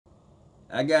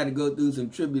I got to go through some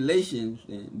tribulations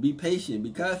and be patient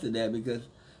because of that, because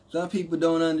some people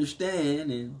don't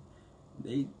understand and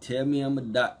they tell me I'm a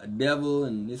devil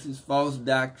and this is false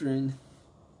doctrine.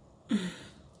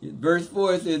 Verse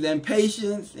 4 says, and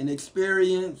patience and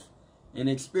experience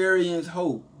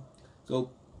hope. So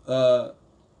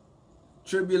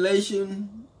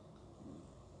tribulation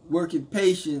worketh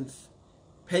patience,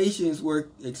 patience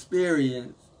work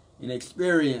experience, and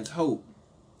experience hope.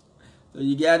 So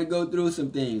you got to go through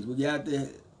some things. We have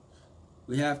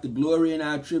to glory in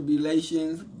our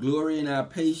tribulations, glory in our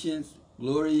patience,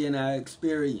 glory in our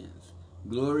experience,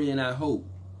 glory in our hope.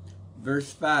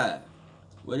 Verse 5,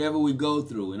 whatever we go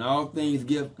through, in all things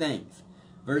give thanks.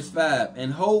 Verse 5,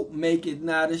 and hope maketh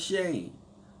not ashamed.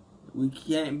 We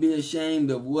can't be ashamed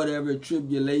of whatever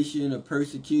tribulation or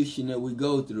persecution that we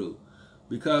go through,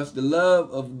 because the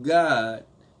love of God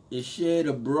is shed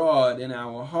abroad in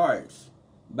our hearts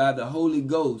by the Holy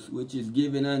Ghost, which is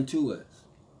given unto us.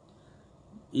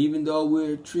 Even though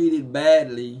we're treated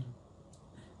badly,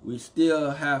 we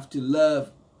still have to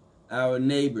love our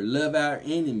neighbor, love our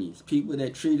enemies, people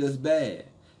that treat us bad,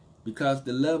 because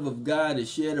the love of God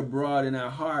is shed abroad in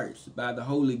our hearts by the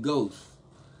Holy Ghost.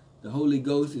 The Holy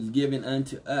Ghost is given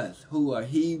unto us, who are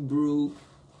Hebrew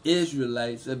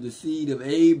Israelites of the seed of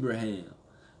Abraham.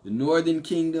 The northern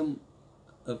kingdom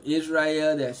of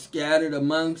Israel that's scattered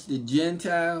amongst the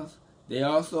Gentiles, they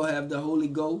also have the Holy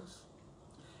Ghost.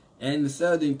 And the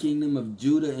southern kingdom of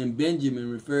Judah and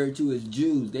Benjamin, referred to as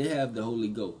Jews, they have the Holy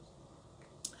Ghost.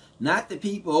 Not the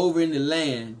people over in the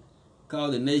land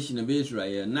called the nation of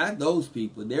Israel. Not those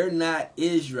people. They're not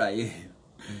Israel.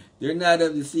 They're not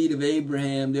of the seed of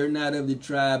Abraham. They're not of the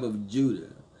tribe of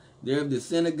Judah. They're of the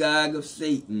synagogue of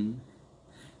Satan.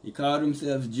 They call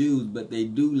themselves Jews, but they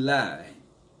do lie.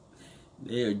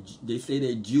 They say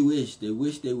they're Jewish. They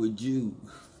wish they were Jews.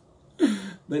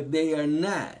 But they are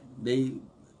not. They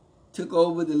took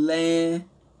over the land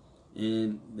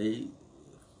and they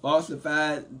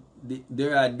falsified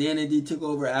their identity, took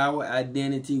over our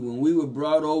identity. When we were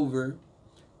brought over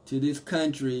to this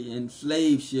country in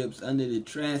slave ships under the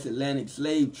transatlantic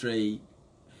slave trade,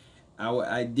 our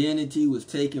identity was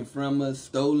taken from us,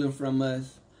 stolen from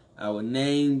us. Our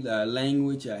names, our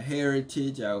language, our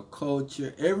heritage, our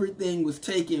culture, everything was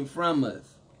taken from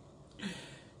us.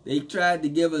 They tried to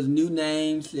give us new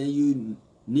names, saying you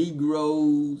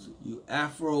Negroes, you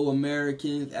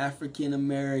Afro-Americans,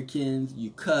 African-Americans, you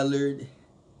colored.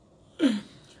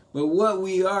 But what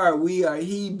we are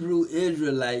Hebrew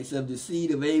Israelites of the seed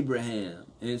of Abraham,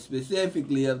 and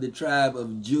specifically of the tribe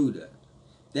of Judah.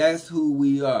 That's who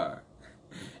we are.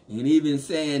 And even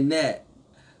saying that,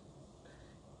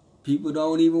 people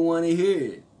don't even want to hear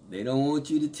it. They don't want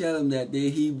you to tell them that they're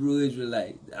Hebrew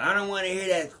Israelites. I don't want to hear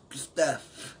that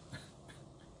stuff.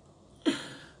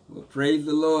 Well, praise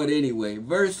the Lord anyway.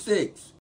 Verse 6.